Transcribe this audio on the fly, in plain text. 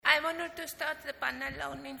to start the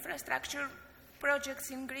panel on infrastructure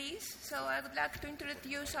projects in Greece. So I would like to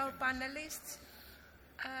introduce our panelists.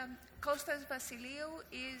 Kostas Vasiliou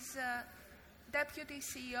is Deputy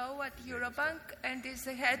CEO at Eurobank and is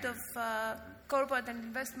the head of corporate and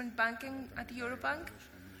investment banking at Eurobank.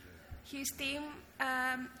 His team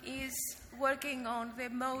is working on the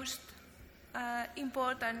most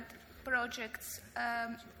important projects,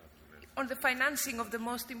 on the financing of the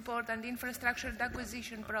most important infrastructure and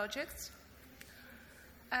acquisition projects.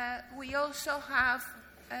 We also have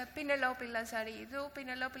Penelope Lazaridou.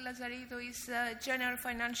 Penelope Lazaridou is General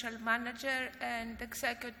Financial Manager and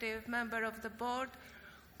Executive Member of the Board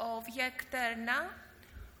of YEK Terna,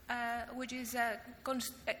 which is a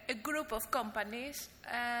group of companies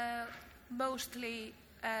mostly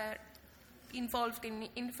involved in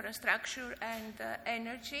infrastructure and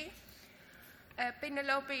energy.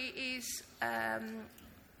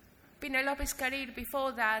 Penelope's career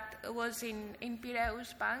before that was in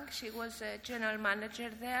Piraeus Bank. She was a general manager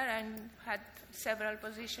there and had several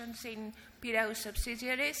positions in Piraeus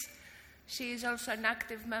subsidiaries. She is also an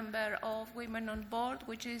active member of Women on Board,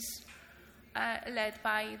 which is led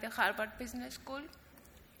by the Harvard Business School.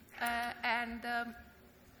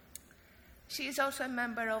 She is also a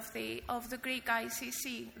member of the Greek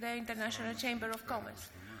ICC, the International Chamber of Commerce.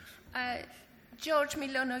 George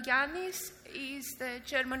Milonoyannis is the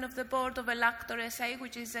chairman of the board of Elactor SA,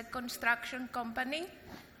 which is a construction company.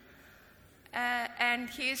 And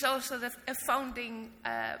he is also a founding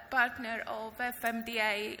partner of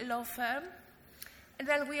FMDA law firm. And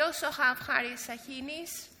then we also have Haris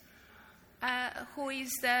Sahinis, who is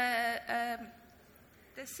the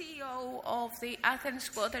CEO of the Athens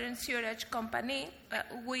Water and Sewerage Company.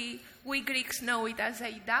 We Greeks know it as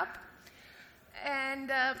EIDAP.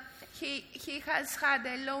 And he has had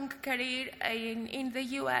a long career in the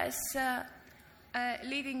U.S.,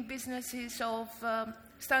 leading businesses of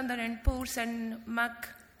Standard & Poor's and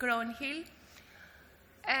McGraw-Hill.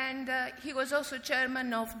 And he was also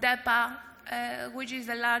chairman of DEPA, which is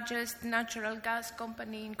the largest natural gas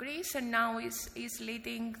company in Greece, and now is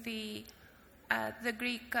leading the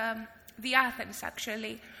Greek, the Athens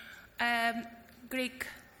actually, Greek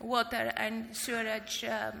water and sewerage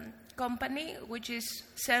company, which is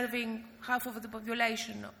serving half of the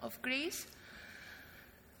population of Greece.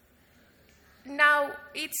 Now,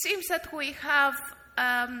 it seems that we have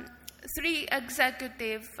three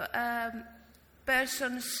executive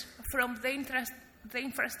persons from the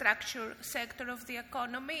infrastructure sector of the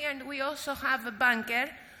economy, and we also have a banker.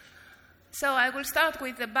 So I will start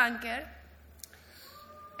with the banker.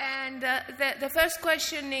 And the first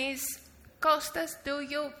question is, Kostas,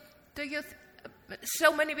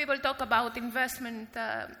 so many people talk about investment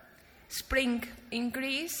spring in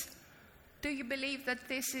Greece. Do you believe that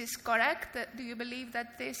this is correct? Do you believe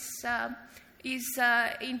that this is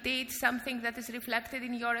indeed something that is reflected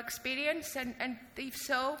in your experience? And if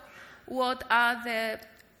so, what are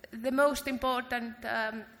the most important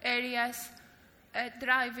areas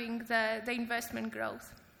driving the investment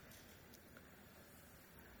growth?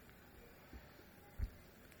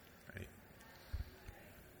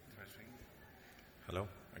 Hello?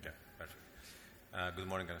 Okay, perfect. Good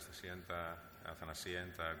morning, Anastasia and Athanasia,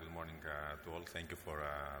 and good morning to all. Thank you for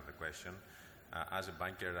the question. As a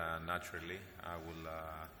banker, naturally, I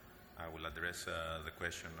will address the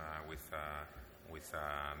question with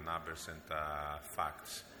numbers and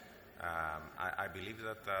facts. I believe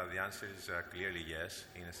that the answer is clearly yes,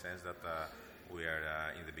 in a sense that we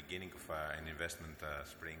are in the beginning of an investment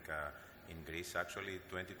spring in Greece. Actually,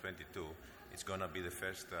 2022. It's going to be the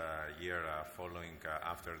first year following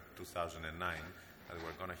after 2009 that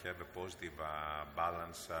we're going to have a positive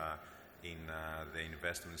balance in the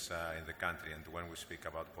investments in the country. And when we speak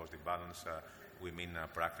about positive balance, we mean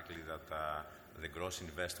practically that the gross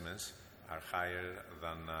investments are higher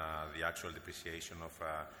than the actual depreciation of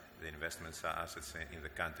the investments assets in the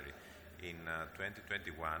country. In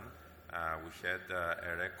 2021, we had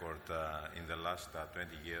a record in the last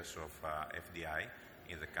 20 years of FDI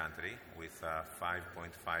in the country with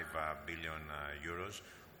 5.5 billion euros,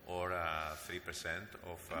 or 3%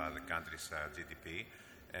 of the country's GDP.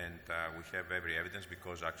 And we have every evidence,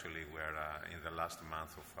 because actually we're in the last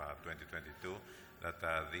month of 2022, that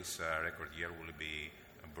this record year will be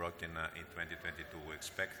broken in 2022. We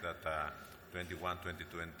expect that 21,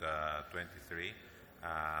 22 and 23,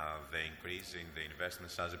 the increase in the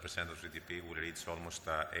investments as a percent of GDP will reach almost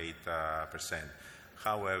 8%.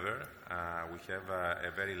 However, we have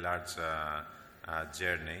a very large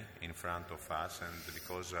journey in front of us, and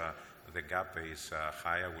because the gap is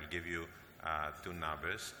high, I will give you two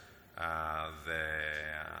numbers.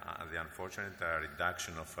 the unfortunate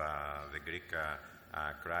reduction of the Greek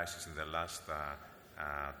crisis in the last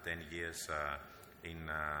 10 years in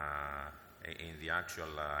the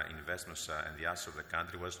actual investments and the assets of the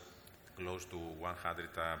country was close to 100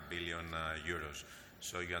 billion euros.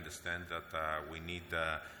 So you understand that we need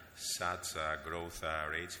such growth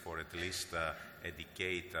rates for at least a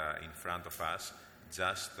decade in front of us,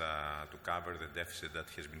 just to cover the deficit that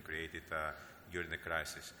has been created during the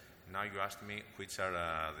crisis. Now you asked me which are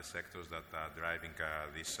the sectors that are driving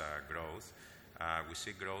this growth. We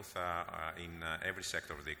see growth in every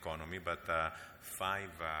sector of the economy, but 5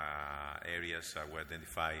 areas we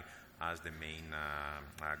identify as the main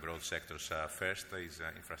growth sectors. First is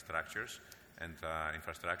infrastructures and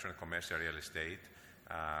infrastructure and commercial real estate.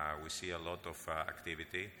 We see a lot of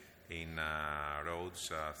activity in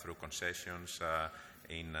roads through concessions,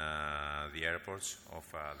 in the airports of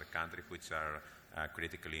the country, which are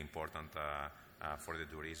critically important for the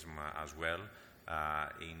tourism as well,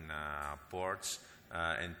 in ports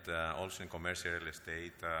and also in commercial real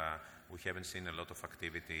estate. We haven't seen a lot of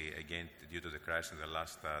activity, again, due to the crisis in the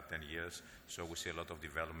last 10 years, so we see a lot of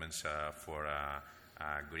developments for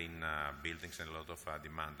green buildings and a lot of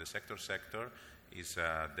demand. The sector is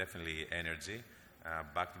definitely energy,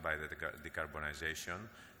 backed by the decarbonization.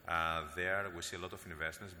 There we see a lot of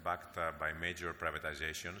investments backed by major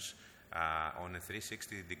privatizations on a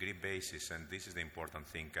 360-degree basis, and this is the important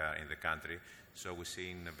thing in the country. So we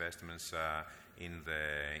see investments in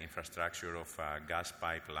the infrastructure of gas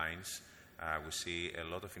pipelines. We see a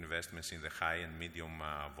lot of investments in the high and medium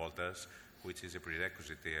voltage, which is a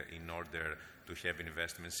prerequisite in order to have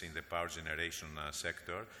investments in the power generation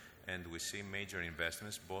sector. And we see major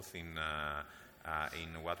investments both in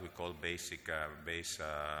what we call base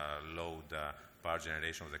load power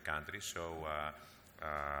generation of the country, so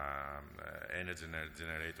energy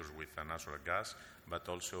generators with natural gas, but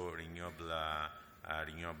also renewable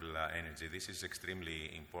energy. This is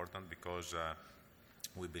extremely important because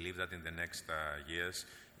we believe that in the next years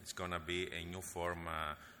it's going to be a new form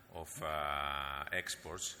of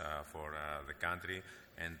exports for the country,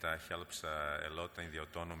 and helps a lot in the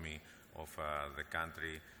autonomy of the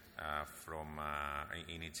country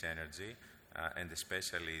in its energy, and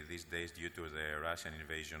especially these days due to the Russian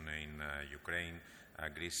invasion in Ukraine,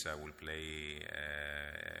 Greece will play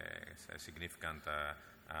a significant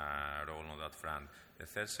role on that front. The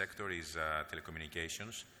third sector is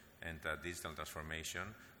telecommunications and digital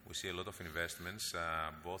transformation. We see a lot of investments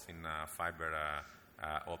both in fiber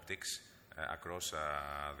optics across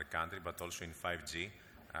the country, but also in 5G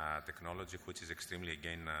technology, which is extremely,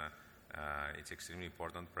 it's extremely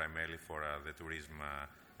important primarily for the tourism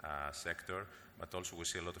sector, but also we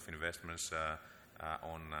see a lot of investments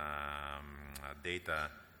on data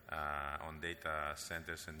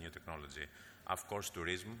centers and new technology. Of course,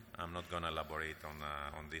 tourism, I'm not going to elaborate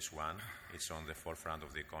on this one. It's on the forefront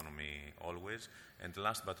of the economy always. And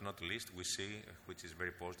last but not least, we see, which is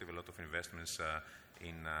very positive, a lot of investments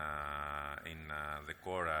in the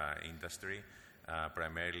core industry,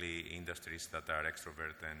 primarily industries that are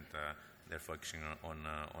extrovert, and they're focusing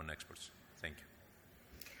on exports. Thank you.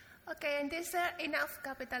 Okay, and is there enough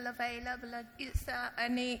capital available? Is there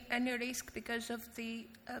any risk because of the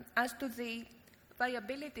as to the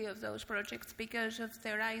viability of those projects because of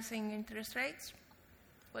the rising interest rates?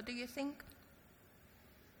 What do you think?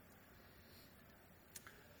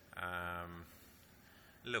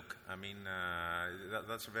 Look, I mean,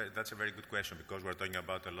 that's a very good question, because we're talking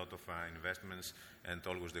about a lot of investments, and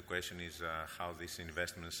always the question is how these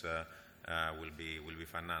investments will be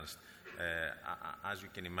financed. As you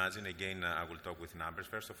can imagine, again, I will talk with numbers.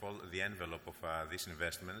 First of all, the envelope of these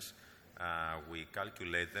investments, we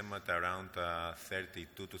calculate them at around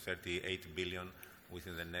 32 to 38 billion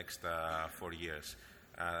within the next 4 years.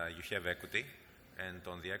 You have equity, and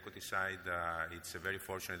on the equity side, it's very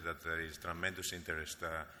fortunate that there is tremendous interest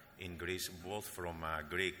in Greece, both from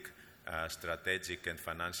Greek strategic and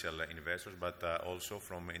financial investors, but also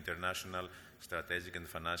from international strategic and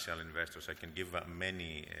financial investors. I can give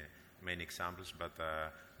many examples, but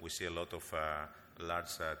we see a lot of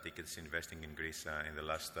large tickets investing in Greece in the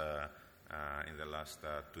last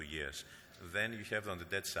 2 years. Then you have on the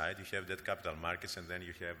debt side, you have debt capital markets, and then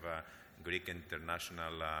you have Greek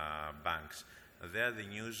international banks. There, the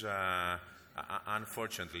news,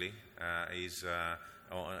 unfortunately, is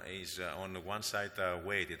on one side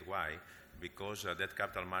weighted. Why? Because debt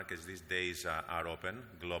capital markets these days are open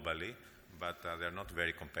globally, but they're not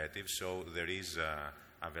very competitive. So there is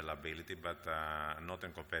availability, but not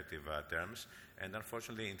in competitive terms. And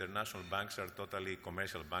unfortunately, international banks are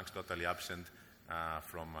commercial banks, totally absent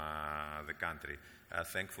from the country.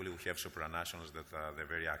 Thankfully, we have supranationals that they're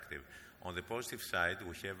very active. On the positive side,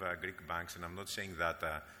 we have Greek banks, and I'm not saying that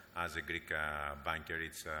as a Greek banker,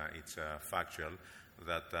 it's factual,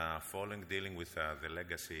 that following dealing with the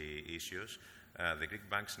legacy issues, the Greek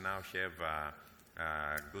banks now have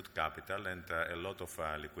good capital and a lot of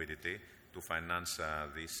liquidity to finance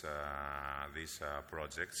these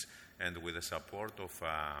projects, and with the support of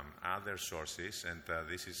other sources, and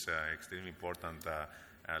this is extremely important,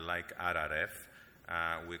 like RRF,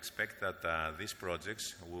 we expect that these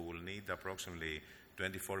projects, we will need approximately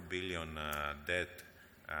 24 billion debt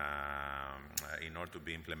in order to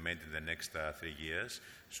be implemented in the next 3 years.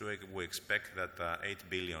 So we expect that 8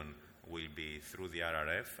 billion will be through the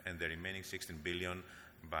RRF, and the remaining 16 billion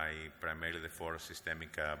by primarily the 4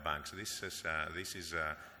 systemic banks. This is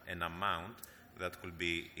an amount that could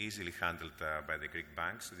be easily handled by the Greek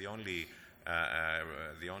banks. The only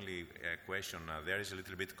question there is a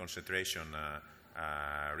little bit concentration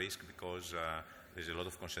risk, because there's a lot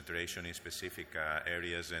of concentration in specific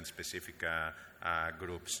areas and specific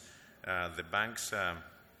groups. The banks,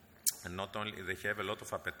 not only they have a lot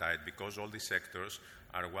of appetite, because all these sectors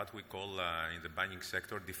are what we call in the banking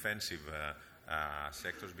sector defensive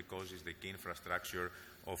sectors, because it's the key infrastructure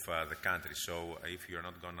of the country. So if you're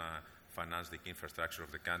not going to finance the key infrastructure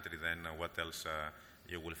of the country, then what else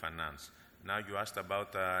you will finance? Now you asked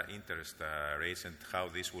about interest rates and how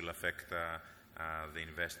this will affect the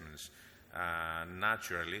investments.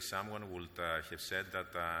 Naturally, someone would have said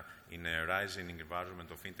that in a rising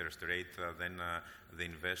environment of interest rate, then the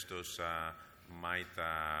investors might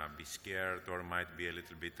be scared or might be a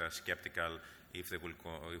little bit skeptical if they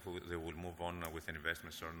will move on with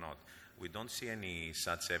investments or not. We don't see any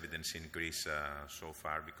such evidence in Greece so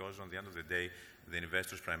far, because on the end of the day, the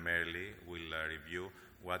investors primarily will review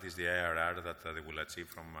what is the IRR that they will achieve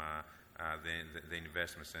from the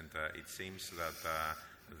investments, and it seems that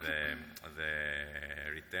the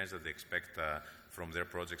returns that they expect from their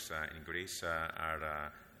projects in Greece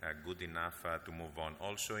are good enough to move on.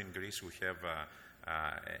 Also in Greece, we have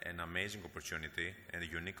an amazing opportunity and a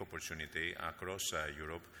unique opportunity across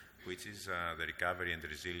Europe, which is the Recovery and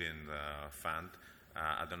Resilience Fund.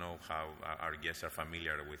 I don't know how our guests are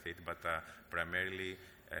familiar with it, but primarily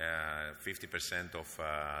 50% of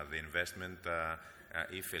the investment,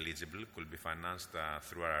 if eligible, could be financed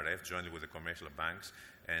through RRF jointly with the commercial banks,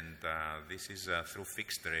 and this is through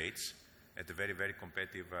fixed rates at a very, very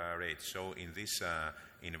competitive rate. So in this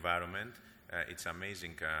environment, it's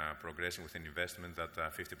amazing progressing with an investment that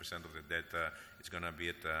 50% of the debt is going to be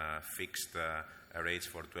at fixed rates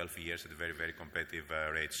for 12 years at a very, very competitive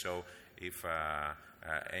rate. So if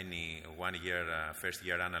any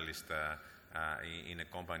first-year analyst in a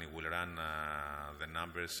company will run the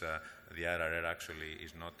numbers, the RRR actually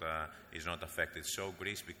is not affected. So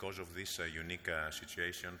Greece, because of this unique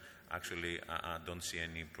situation, actually I don't see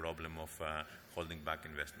any problem of holding back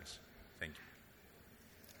investments. Thank you.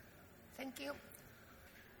 Thank you.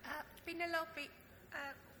 Penelope,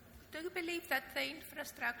 do you believe that the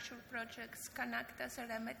infrastructure projects can act as a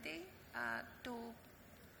remedy to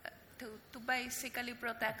basically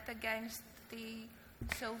protect against the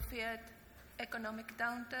Soviet economic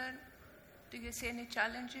downturn? Do you see any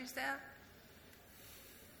challenges there?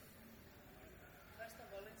 First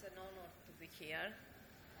of all, it's an honor to be here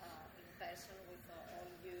in person with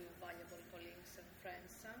all you valuable colleagues and friends.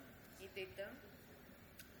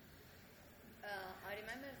 I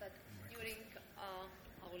remember that during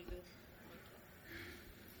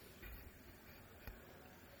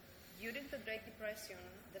during the Great Depression,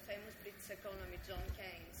 the famous British economist John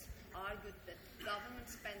Keynes argued that government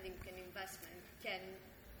spending and investment can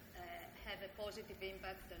have a positive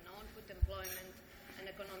impact on output, employment, and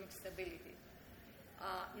economic stability.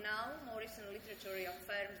 Now, more recent literature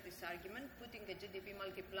affirms this argument, putting a GDP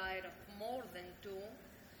multiplier of more than 2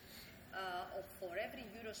 for every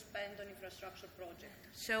euro spent on infrastructure project.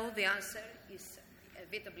 So the answer is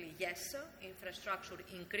inevitably yes. Infrastructure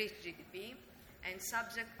increased GDP, and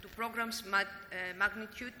subject to programs'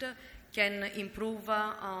 magnitude can improve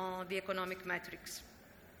the economic metrics.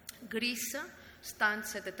 Greece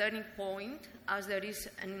stands at a turning point as there is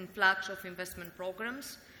an influx of investment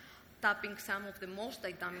programs tapping some of the most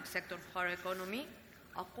dynamic sectors of our economy.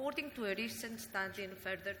 According to a recent study, and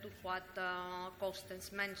further to what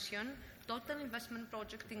Kostas mentioned, total investment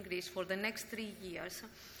projects in Greece for the next 3 years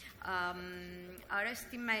are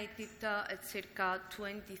estimated at circa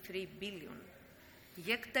 23 billion.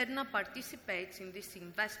 Yekterna participates in this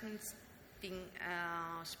investment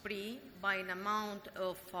spree by an amount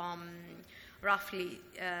of roughly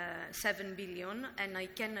 7 billion, and I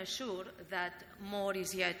can assure that more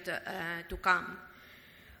is yet to come.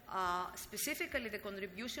 Specifically, the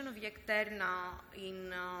contribution of GEK Terna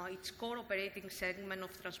in its core operating segment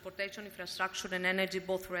of transportation, infrastructure and energy,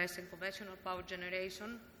 both RES and conventional power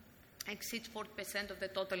generation, exceeds 40% of the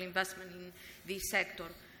total investment in this sector.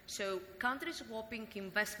 So, country's whopping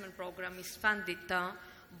investment program is funded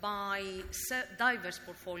by diverse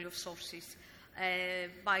portfolio of sources,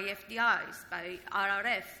 by FDIs, by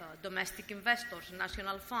RRF, domestic investors,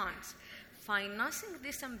 national funds. Financing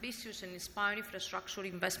this ambitious and inspiring infrastructure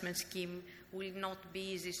investment scheme will not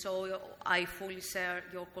be easy, so I fully share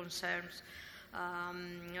your concerns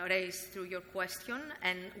raised through your question,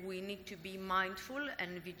 and we need to be mindful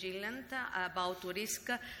and vigilant about risk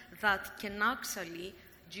that can actually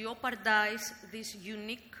jeopardize this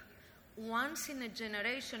unique,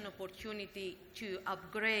 once-in-a-generation opportunity to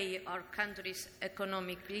upgrade our country's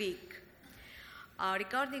economic league.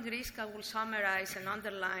 Regarding risk, I will summarize and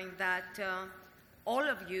underline that all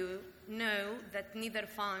of you know that neither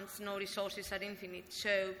funds nor resources are infinite.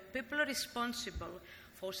 So people are responsible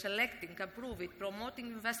for selecting, approving, promoting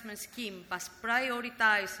investment scheme must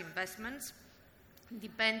prioritize investments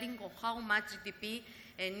depending on how much GDP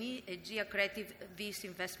and ESG accretive this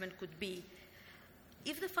investment could be.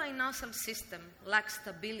 If the financial system lacks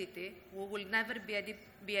stability, we will never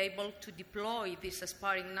be able to deploy this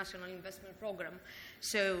aspiring national investment program.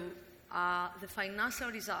 So the financial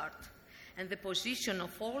result and the position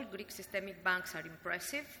of all Greek systemic banks are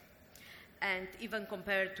impressive, and even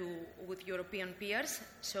compared with European peers.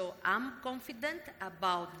 So I'm confident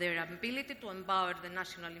about their ability to empower the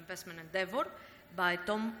national investment endeavor, but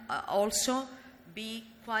also be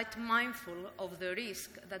quite mindful of the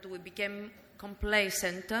risk that we became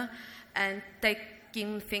complacent and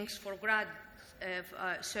taking things for granted.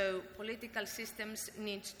 So political systems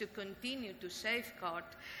need to continue to safeguard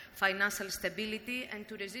financial stability and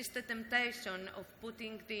to resist the temptation of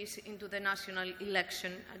putting this into the national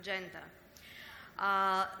election agenda.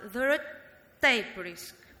 The red tape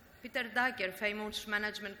risk. Peter Drucker, famous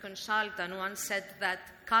management consultant, once said that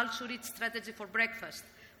culture eats strategy for breakfast.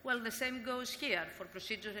 Well, the same goes here for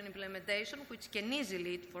procedures and implementation, which can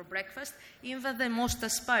easily eat for breakfast even the most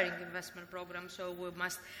aspiring investment program. So we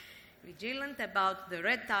must be vigilant about the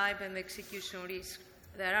red tape and the execution risk.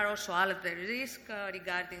 There are also other risks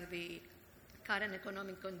regarding the current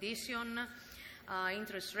economic condition,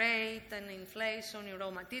 interest rate and inflation in raw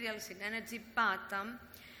materials, in energy, but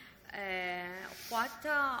what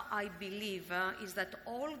I believe is that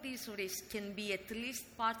all these risks can be at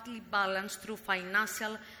least partly balanced through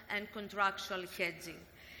financial and contractual hedging.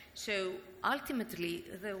 So ultimately,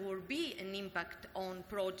 there will be an impact on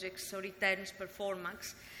projects' returns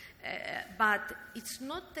performance, but it's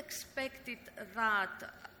not expected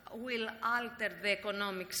that will alter the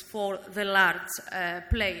economics for the large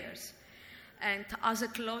players. And as a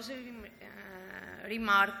closing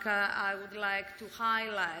remark, I would like to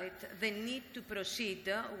highlight the need to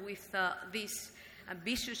proceed with this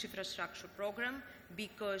ambitious infrastructure program,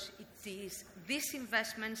 because it is these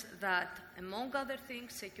investments that, among other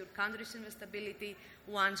things, secure countries' stability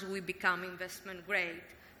once we become investment grade.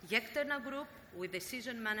 GEK Terna Group, with the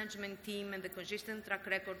seasoned management team and the consistent track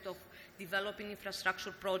record of developing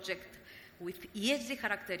infrastructure projects with ESG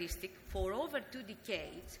characteristics for over 2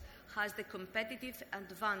 decades, has the competitive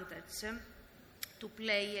advantage to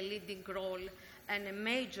play a leading role and a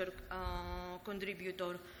major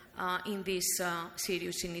contributor in this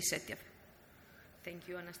serious initiative. Thank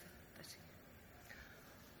you, Anastasia.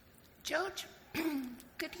 George,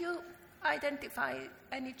 could you identify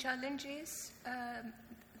any challenges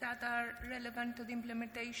that are relevant to the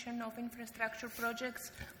implementation of infrastructure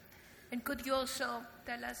projects? And could you also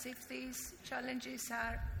tell us if these challenges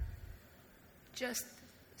are just,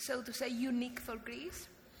 so to say, unique for Greece?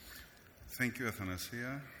 Thank you,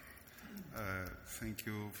 Athanasia. Thank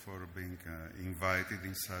you for being invited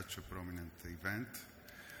in such a prominent event.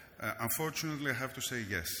 Unfortunately, I have to say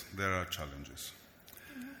yes, there are challenges.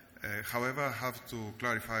 However, I have to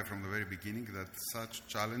clarify from the very beginning that such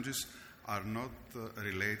challenges are not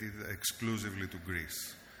related exclusively to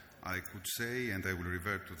Greece. I could say, and I will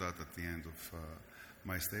revert to that at the end of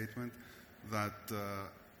my statement, that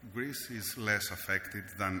Greece is less affected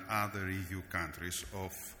than other EU countries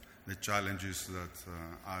of the challenges that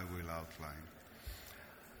I will outline.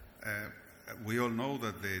 We all know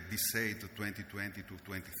that the DSAID 2020 to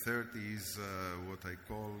 2030 is what I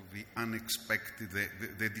call the unexpected,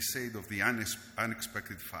 the DSAID of the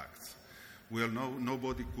unexpected facts. We all know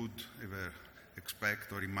nobody could ever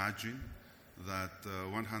expect or imagine that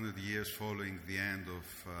 100 years following the end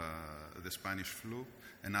of the Spanish flu,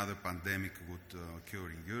 another pandemic would occur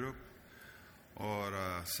in Europe, or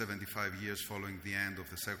 75 years following the end of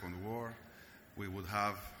the Second War, we would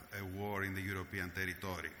have a war in the European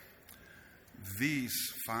territory. These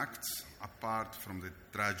facts, apart from the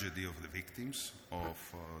tragedy of the victims, of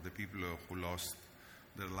the people who lost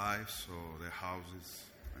their lives or their houses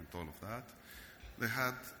and all of that, they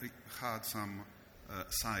had some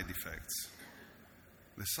side effects.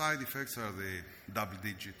 The side effects are the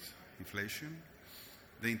double-digit inflation,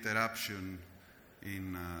 the interruption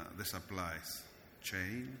in the supplies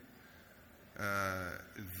chain,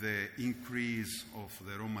 the increase of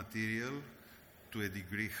the raw material to a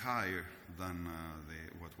degree higher than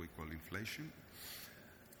what we call inflation.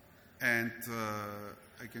 And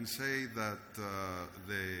I can say that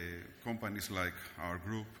the companies like our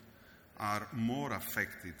group are more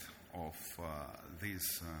affected of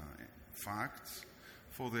these facts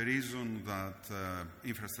for the reason that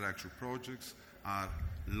infrastructure projects are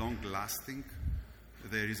long-lasting.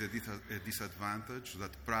 There is a disadvantage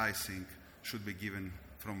that pricing should be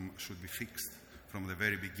fixed from the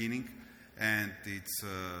very beginning, and it's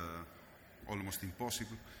almost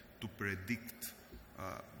impossible to predict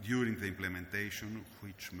during the implementation,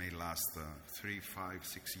 which may last 3, 5,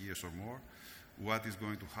 6 years or more, what is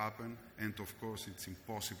going to happen. And of course, it's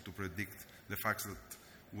impossible to predict the facts that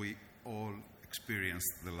we all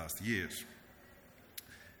experienced the last years.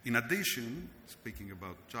 In addition, speaking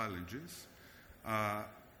about challenges,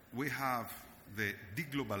 we have the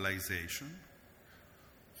deglobalization,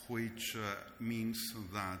 which means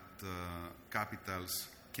that capitals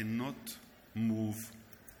cannot move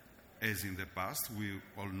as in the past. We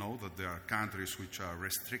all know that there are countries which are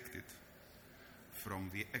restricted from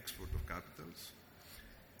the export of capitals.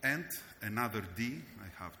 And another D,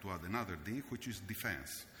 I have to add another D, which is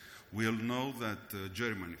defense. We all know that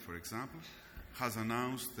Germany, for example, has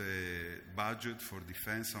announced a budget for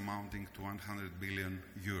defense amounting to 100 billion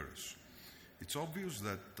euros. It's obvious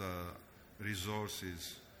that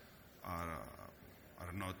resources are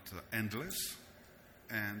not endless,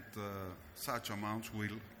 and such amounts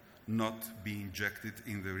will not be injected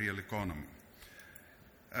in the real economy.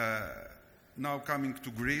 Now coming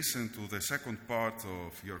to Greece and to the second part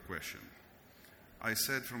of your question. I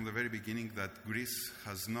said from the very beginning that Greece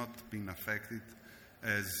has not been affected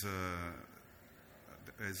as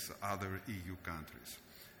other EU countries.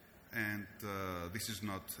 And this is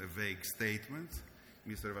not a vague statement.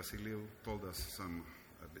 Mr. Vassiliou told us some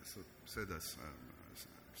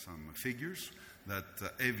figures that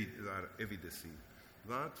are evidencing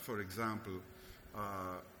that. For example,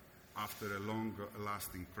 after a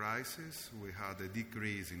long-lasting crisis, we had a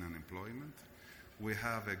decrease in unemployment. We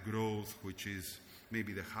have a growth which is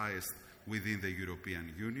maybe the highest within the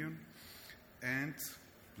European Union. And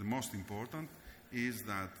the most important is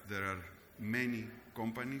that there are many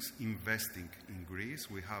companies investing in Greece.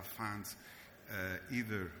 We have funds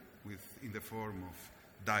either in the form of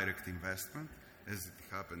direct investment, as it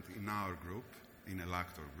happened in our group, in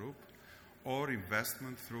Ellactor Group, or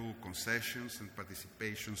investment through concessions and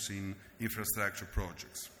participations in infrastructure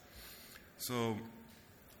projects. So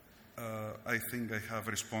I think I have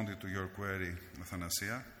responded to your query,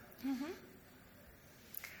 Athanasia. Mm-hmm.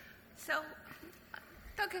 So,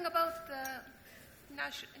 talking about the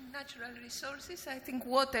natural resources, I think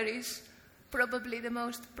water is probably the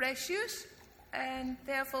most precious, and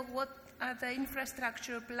therefore what are the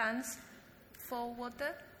infrastructure plans for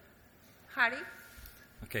water? Harry?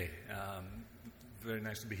 Okay, very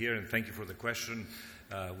nice to be here, and thank you for the question.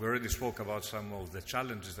 We already spoke about some of the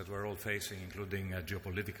challenges that we're all facing, including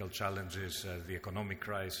geopolitical challenges, the economic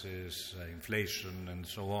crisis, inflation, and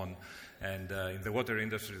so on. And in the water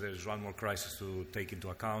industry, there's one more crisis to take into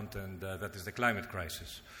account, and that is the climate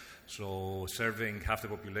crisis. So serving half the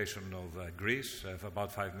population of Greece, of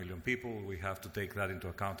about 5 million people, we have to take that into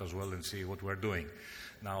account as well and see what we're doing.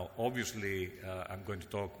 Now, obviously, I'm going to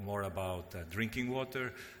talk more about drinking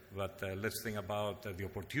water, but let's think about the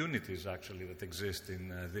opportunities actually that exist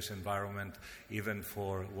in this environment, even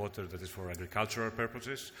for water that is for agricultural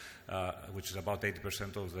purposes, which is about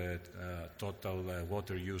 80% of the total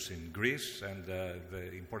water use in Greece. And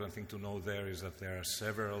the important thing to know there is that there are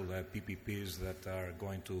several PPPs that are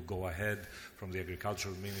going to go ahead from the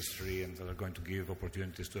Agricultural Ministry and that are going to give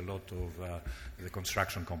opportunities to a lot of the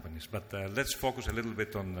construction companies. But let's focus a little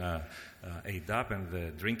bit on ADAP and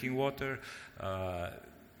the drinking water.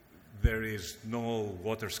 There is no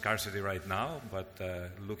water scarcity right now, but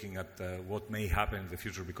looking at what may happen in the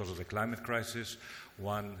future because of the climate crisis,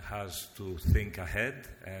 one has to think ahead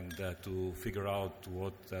and to figure out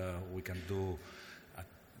what we can do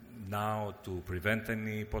now to prevent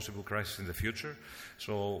any possible crisis in the future.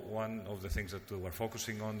 So one of the things that we're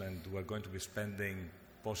focusing on, and we're going to be spending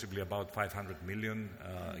possibly about 500 million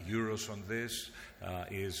euros on this,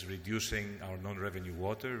 is reducing our non-revenue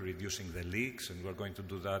water, reducing the leaks, and we're going to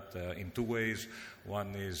do that in two ways.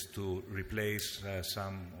 One is to replace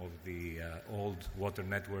some of the old water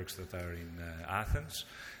networks that are in Athens,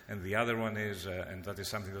 and the other one is, and that is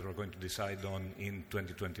something that we're going to decide on in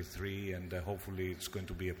 2023, and hopefully it's going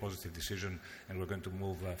to be a positive decision, and we're going to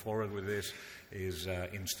move forward with this, is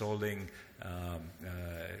installing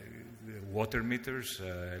water meters,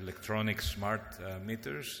 electronic smart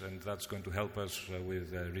meters, and that's going to help us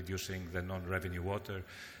with reducing the non-revenue water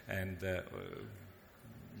and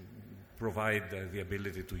provide the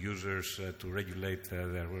ability to users to regulate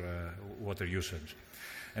their water usage.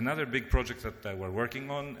 Another big project that we're working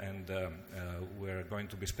on, and we're going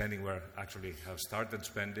to be spending, we actually have started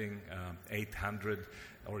spending 800,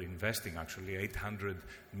 or investing actually 800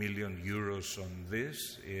 million euros on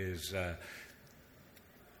this, is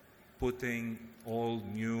putting all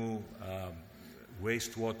new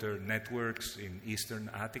wastewater networks in Eastern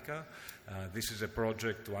Attica. This is a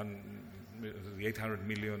project, the 800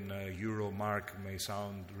 million euro mark may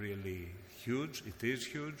sound really huge. It is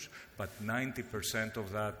huge, but 90%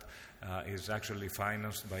 of that is actually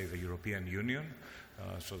financed by the European Union.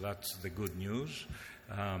 So that's the good news.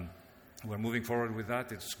 We're moving forward with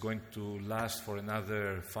that. It's going to last for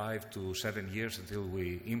another 5 to 7 years until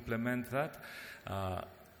we implement that.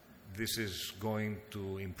 This is going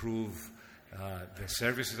to improve the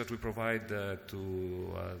services that we provide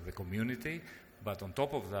to the community. But on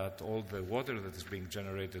top of that, all the water that is being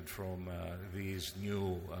generated from these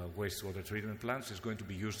new wastewater treatment plants is going to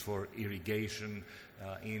be used for irrigation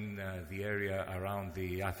in the area around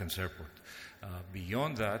the Athens airport.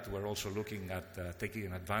 Beyond that, we're also looking at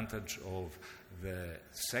taking advantage of the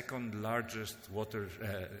second largest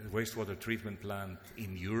wastewater treatment plant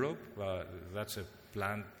in Europe. That's a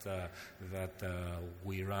plant that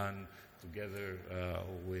we run together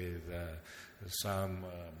with some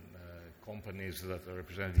companies that are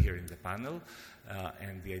represented here in the panel.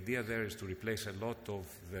 And the idea there is to replace a lot of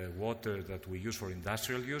the water that we use for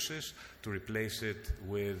industrial uses, to replace it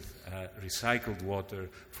with recycled water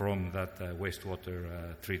from that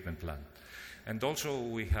wastewater treatment plant. And also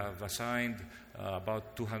we have assigned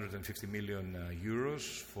about 250 million euros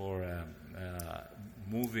for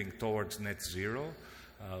moving towards net zero.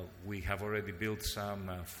 We have already built some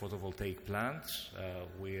photovoltaic plants.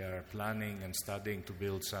 We are planning and studying to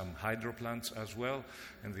build some hydro plants as well.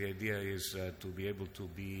 And the idea is to be able to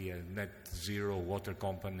be a net zero water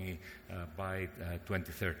company by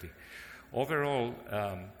 2030. Overall,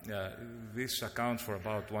 this accounts for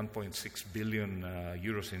about 1.6 billion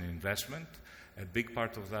euros in investment. A big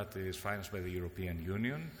part of that is financed by the European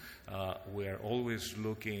Union. We are always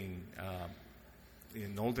looking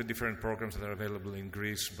in all the different programs that are available in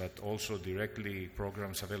Greece, but also directly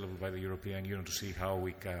programs available by the European Union to see how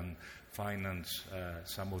we can finance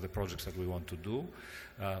some of the projects that we want to do.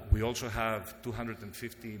 We also have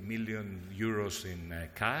 250 million euros in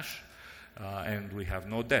cash, and we have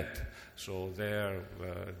no debt. So there,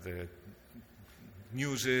 the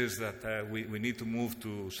news is that we need to move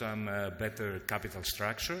to some better capital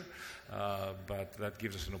structure, but that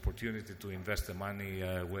gives us an opportunity to invest the money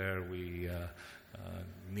where we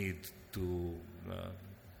need to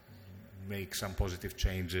make some positive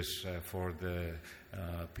changes for the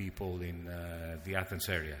people in the Athens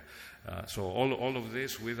area. So all of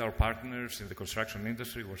this with our partners in the construction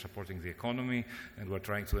industry, we're supporting the economy, and we're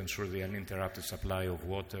trying to ensure the uninterrupted supply of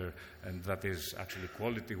water, and that is actually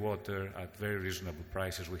quality water at very reasonable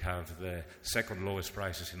prices. We have the second lowest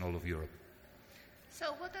prices in all of Europe.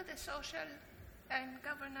 So what are the social and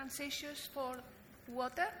governance issues for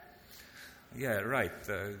water? Yeah, right.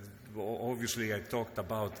 Obviously, I talked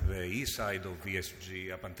about the E side of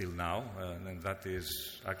ESG up until now, and that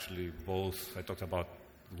is actually both. I talked about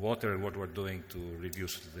water and what we're doing to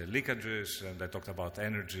reduce the leakages, and I talked about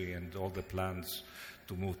energy and all the plans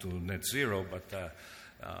to move to net zero, but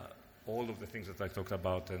all of the things that I talked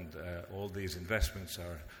about and all these investments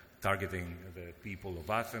are targeting the people of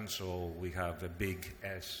Athens, so we have a big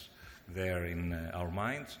S there in our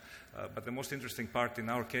minds. But the most interesting part in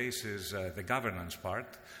our case is the governance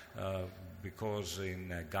part, because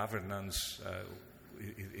in governance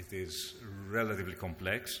it is relatively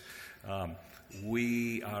complex.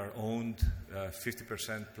 We are owned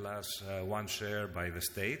 50% plus one share by the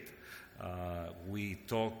state. We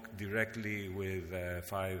talk directly with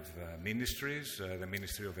 5 ministries. The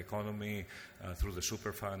Ministry of Economy, through the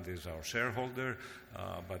Superfund, is our shareholder,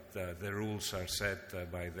 but the rules are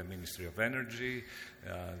set by the Ministry of Energy.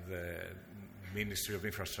 The Ministry of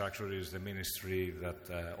Infrastructure is the ministry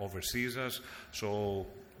that oversees us. So,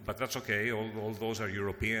 but that's okay. All those are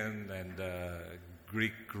European and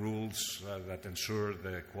Greek rules that ensure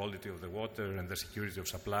the quality of the water and the security of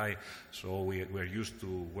supply, so we're used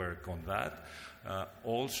to work on that.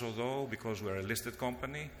 Also, though, because we're a listed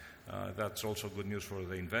company, that's also good news for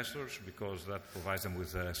the investors, because that provides them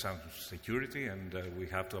with some security, and we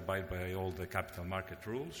have to abide by all the capital market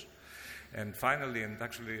rules. And finally, and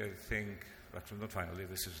actually I think, actually not finally,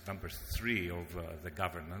 this is number 3 of the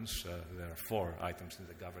governance. There are 4 items in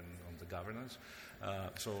on the governance.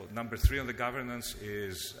 So number 3 on the governance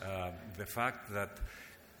is the fact that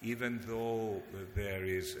even though there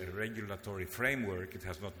is a regulatory framework, it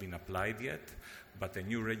has not been applied yet, but a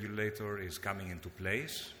new regulator is coming into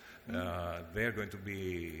place. They're going to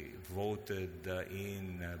be voted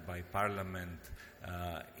in by Parliament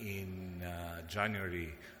in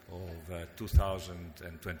January of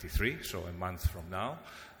 2023, so a month from now.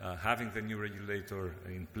 Having the new regulator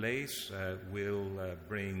in place will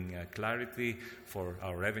bring clarity for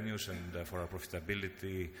our revenues and for our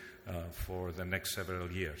profitability for the next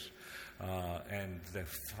several years. And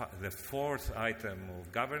the 4th item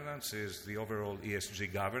of governance is the overall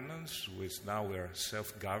ESG governance, which now we are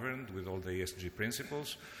self-governed with all the ESG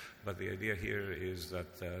principles. But the idea here is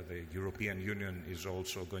that the European Union is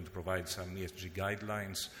also going to provide some ESG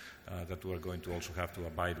guidelines that we're going to also have to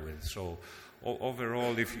abide with. So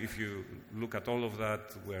overall, if you look at all of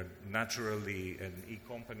that, we're naturally an E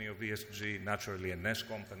company of ESG, naturally an S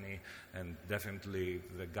company, and definitely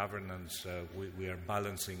the governance, we are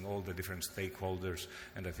balancing all the different stakeholders,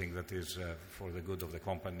 and I think that is for the good of the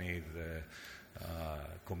company, the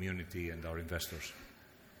community, and our investors.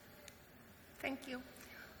 Thank you.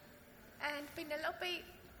 And Penelope,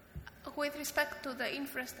 with respect to the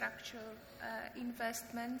infrastructure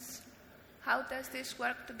investments, how does this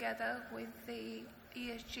work together with the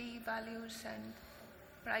ESG values and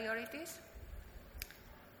priorities?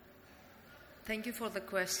 Thank you for the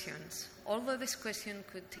questions. Although this question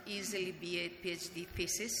could easily be a PhD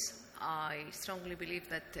thesis, I strongly believe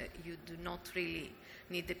that you do not really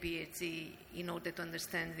need a PhD in order to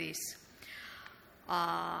understand this.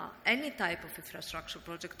 Any type of infrastructure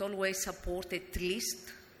project always support at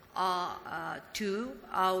least 2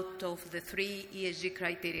 out of the 3 ESG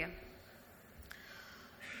criteria.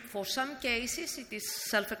 For some cases, it is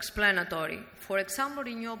self-explanatory. For example,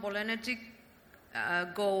 renewable energy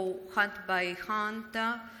go hand by hand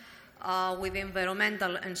with the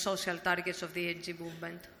environmental and social targets of the ESG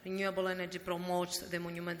movement. Renewable energy promotes the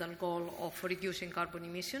monumental goal of reducing carbon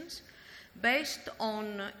emissions. Based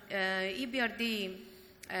on EBRD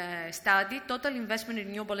study, total investment in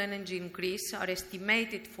renewable energy in Greece are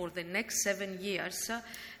estimated for the next 7 years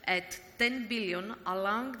at 10 billion,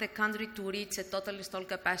 allowing the country to reach a total installed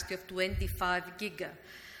capacity of 25 giga,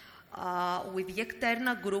 with the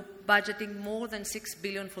Ekterna Group budgeting more than 6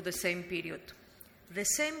 billion for the same period. The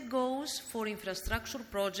same goes for infrastructure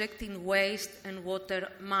projects in waste and water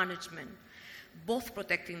management, both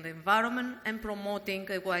protecting the environment and promoting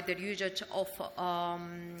a wider usage of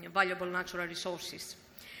valuable natural resources.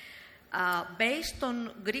 Based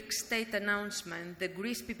on Greek state announcement, the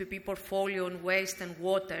Greece PPP portfolio on waste and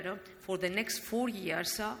water for the next 4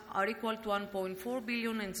 years are equal to 1.4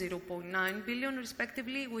 billion and 0.9 billion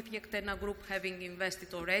respectively, with the Ekterna Group having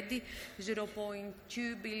invested already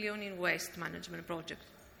 0.2 billion in waste management projects.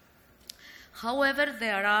 However,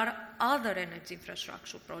 there are other energy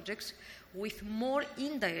infrastructure projects with more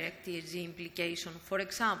indirect ESG implication. For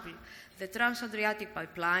example, the Trans-Adriatic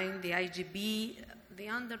Pipeline, the IGB, the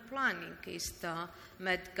under-planning East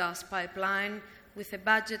Med gas pipeline with a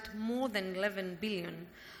budget more than 11 billion,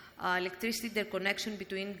 electricity interconnection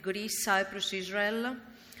between Greece, Cyprus, Israel,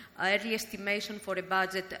 early estimation for a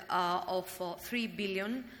budget of 3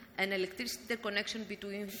 billion, and electricity interconnection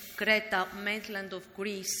between Crete, mainland of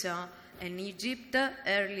Greece, and Egypt,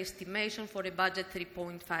 early estimation for a budget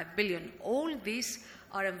 3.5 billion. All these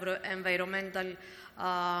are environmental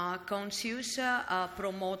conscious,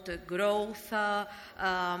 promote growth,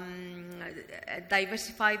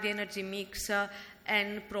 diversify the energy mix,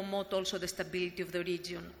 and promote also the stability of the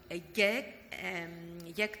region.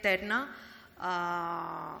 Ekterna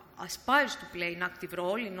aspires to play an active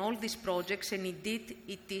role in all these projects, and indeed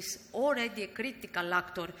it is already a critical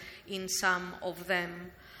actor in some of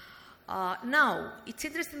them. Now, it's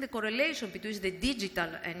interesting the correlation between the digital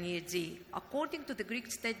and ESG. According to the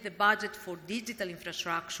Greek state, the budget for digital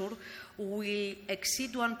infrastructure will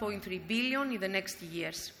exceed 1.3 billion in the next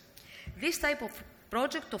years. This type of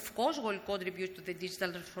project, of course, will contribute to the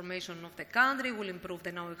digital transformation of the country, will improve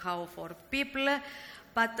the know-how for people,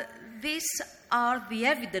 but these are the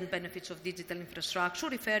evident benefits of digital infrastructure,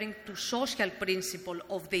 referring to social principle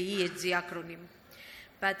of the ESG acronym.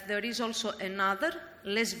 But there is also another,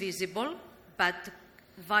 less visible, but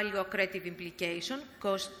value-accretive implication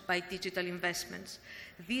caused by digital investments.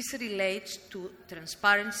 This relates to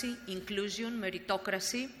transparency, inclusion,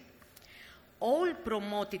 meritocracy, all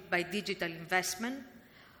promoted by digital investment,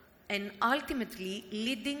 and ultimately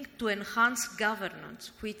leading to enhanced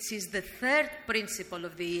governance, which is the third principle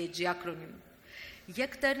of the ESG acronym.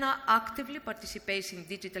 YEK-TERNA actively participates in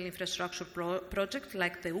digital infrastructure projects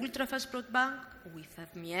like the ultra-fast broadband with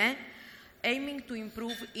AVMIE, aiming to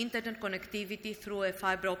improve internet connectivity through a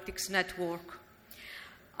fiber optics network.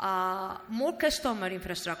 More customer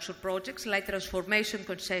infrastructure projects like transformation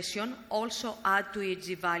concession also add to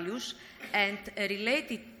ESG values, and a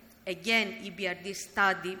related, again, EBRD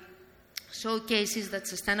study showcases that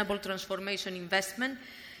sustainable transformation investment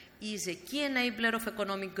is a key enabler of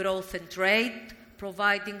economic growth and trade,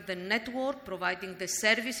 providing the network, providing the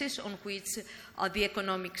services on which the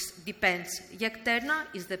economics depends. YEK-TERNA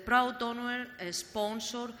is the proud donor and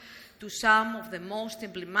sponsor to some of the most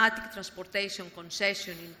emblematic transportation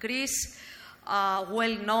concessions in Greece,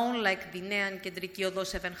 well known like the Nea Kendriki Odos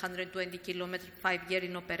 720 km, 5 years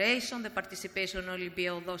in operation, the participation on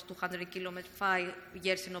Olympia Odos 200 km, 5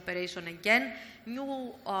 years in operation again.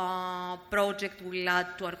 New project will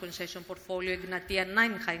add to our concession portfolio Egnatia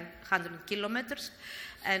 900 kilometers,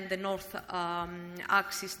 and the north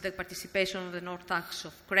axis, the participation of the north axis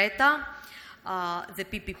of Creta, the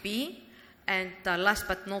PPP, and last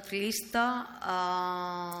but not least,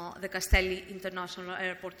 the Castelli International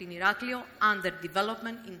Airport in Iraklio, under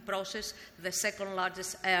development, in process, the second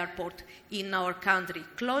largest airport in our country.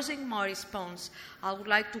 Closing my response, I would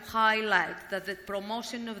like to highlight that the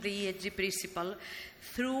promotion of the ESG principle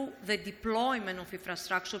through the deployment of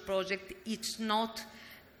infrastructure project, it's not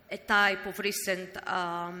a type of recent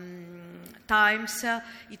times.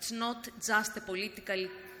 It's not just a politically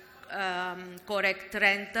correct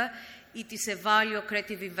trend. It is a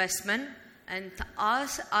value-accretive investment, and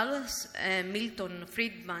as Milton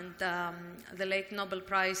Friedman, the late Nobel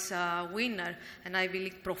Prize winner and Ivy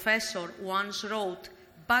League professor, once wrote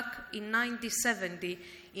back in 1970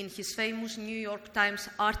 in his famous New York Times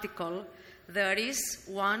article, there is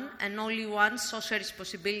one and only one social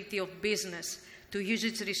responsibility of business: to use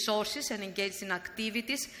its resources and engage in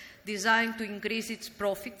activities designed to increase its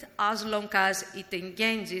profit as long as it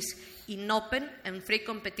engages in open and free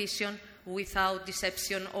competition without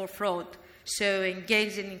deception or fraud. So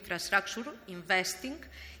engaging in infrastructure investing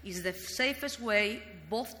is the safest way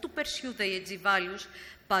both to pursue the ESG values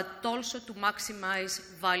but also to maximize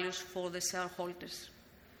values for the shareholders.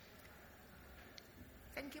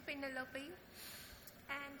 Thank you, Penelope.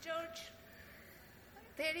 And George,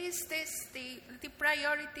 there is the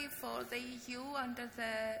priority for the EU under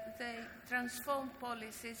the transformed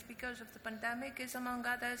policies because of the pandemic is, among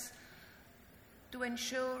others, to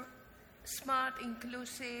ensure smart,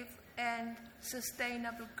 inclusive, and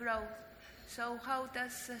sustainable growth. So how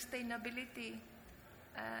does sustainability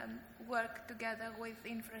work together with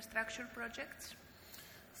infrastructure projects?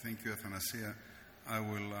 Thank you, Athanasia. I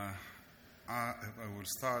will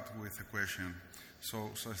start with a question.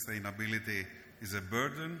 So sustainability is a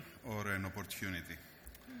burden or an opportunity?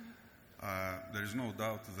 There is no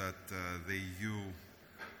doubt that the EU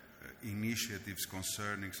initiatives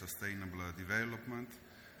concerning sustainable development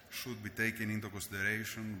should be taken into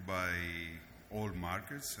consideration by all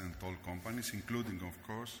markets and all companies, including, of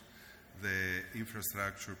course, the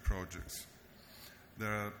infrastructure projects.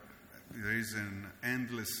 There is an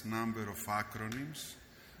endless number of acronyms: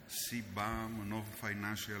 CBAM,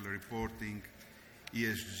 non-financial reporting,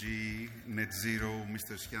 ESG, net zero.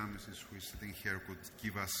 Mr. Schiamis, who is sitting here, could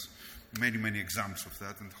give us many, many examples of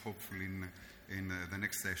that, and hopefully in the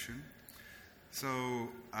next session. So,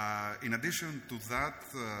 in addition to that,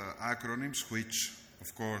 acronyms which,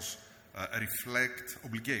 of course, reflect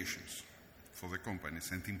obligations for the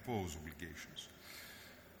companies and impose obligations.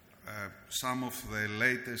 Some of the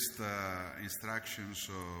latest instructions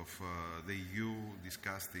of the EU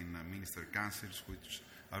discussed in Minister Councils, which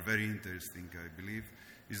are very interesting, I believe,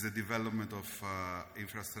 is the development of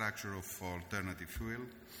infrastructure of alternative fuel,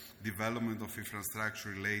 development of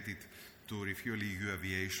infrastructure related to Refuel EU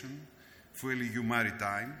aviation, Fuel EU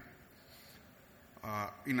maritime,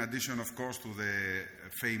 In addition, of course, to the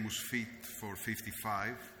famous Fit for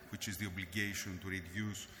 55, which is the obligation to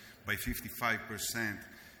reduce by 55%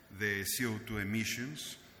 the CO2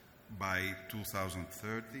 emissions by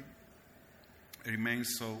 2030,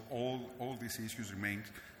 remains so. All these issues remain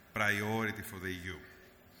priority for the EU.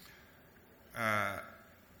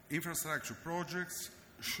 Infrastructure projects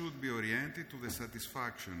should be oriented to the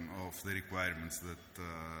satisfaction of the requirements that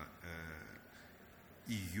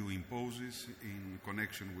EU imposes in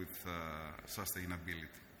connection with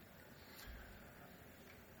sustainability.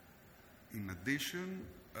 In addition,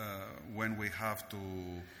 when we have to,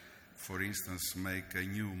 for instance, make a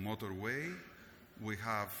new motorway, we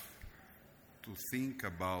have to think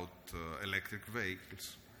about electric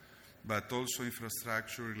vehicles, but also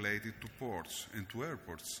infrastructure related to ports and to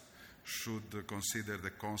airports should consider the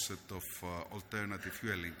concept of alternative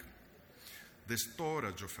fueling. The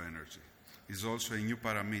storage of energy is also a new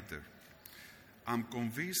parameter. I'm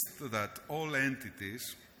convinced that all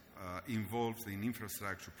entities involved in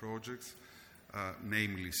infrastructure projects,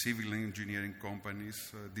 namely civil engineering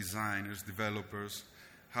companies, designers, developers,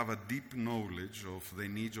 have a deep knowledge of the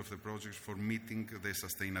needs of the projects for meeting the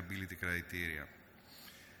sustainability criteria.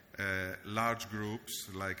 Large groups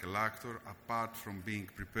like Elactor, apart from being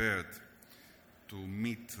prepared to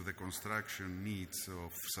meet the construction needs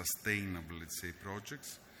of sustainable, let's say,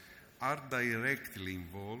 projects, are directly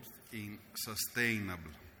involved in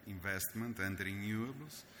sustainable investment and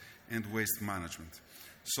renewables and waste management.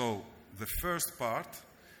 So the first part,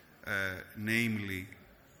 namely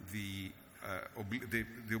the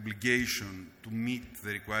obligation to meet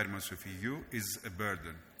the requirements of EU, is a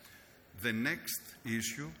burden. The next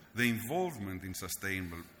issue, the involvement in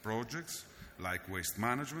sustainable projects like waste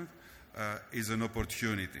management, is an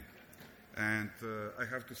opportunity. And I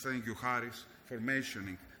have to thank you, Haris, for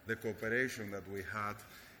mentioning the cooperation that we had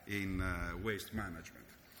in waste management.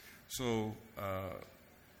 So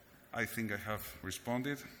I think I have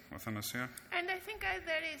responded, Athanasia. And I think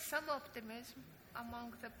there is some optimism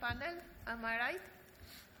among the panel. Am I right?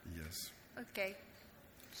 Yes. Okay.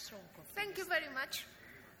 Thank you very much.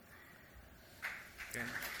 Okay.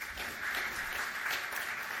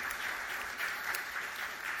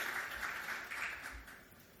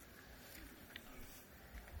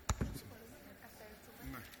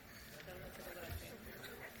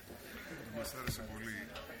 Μας άρεσε πολύ.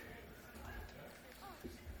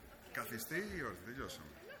 Καθιστεί ή όρθια? Τελειώσαμε.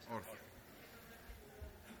 Όρθια.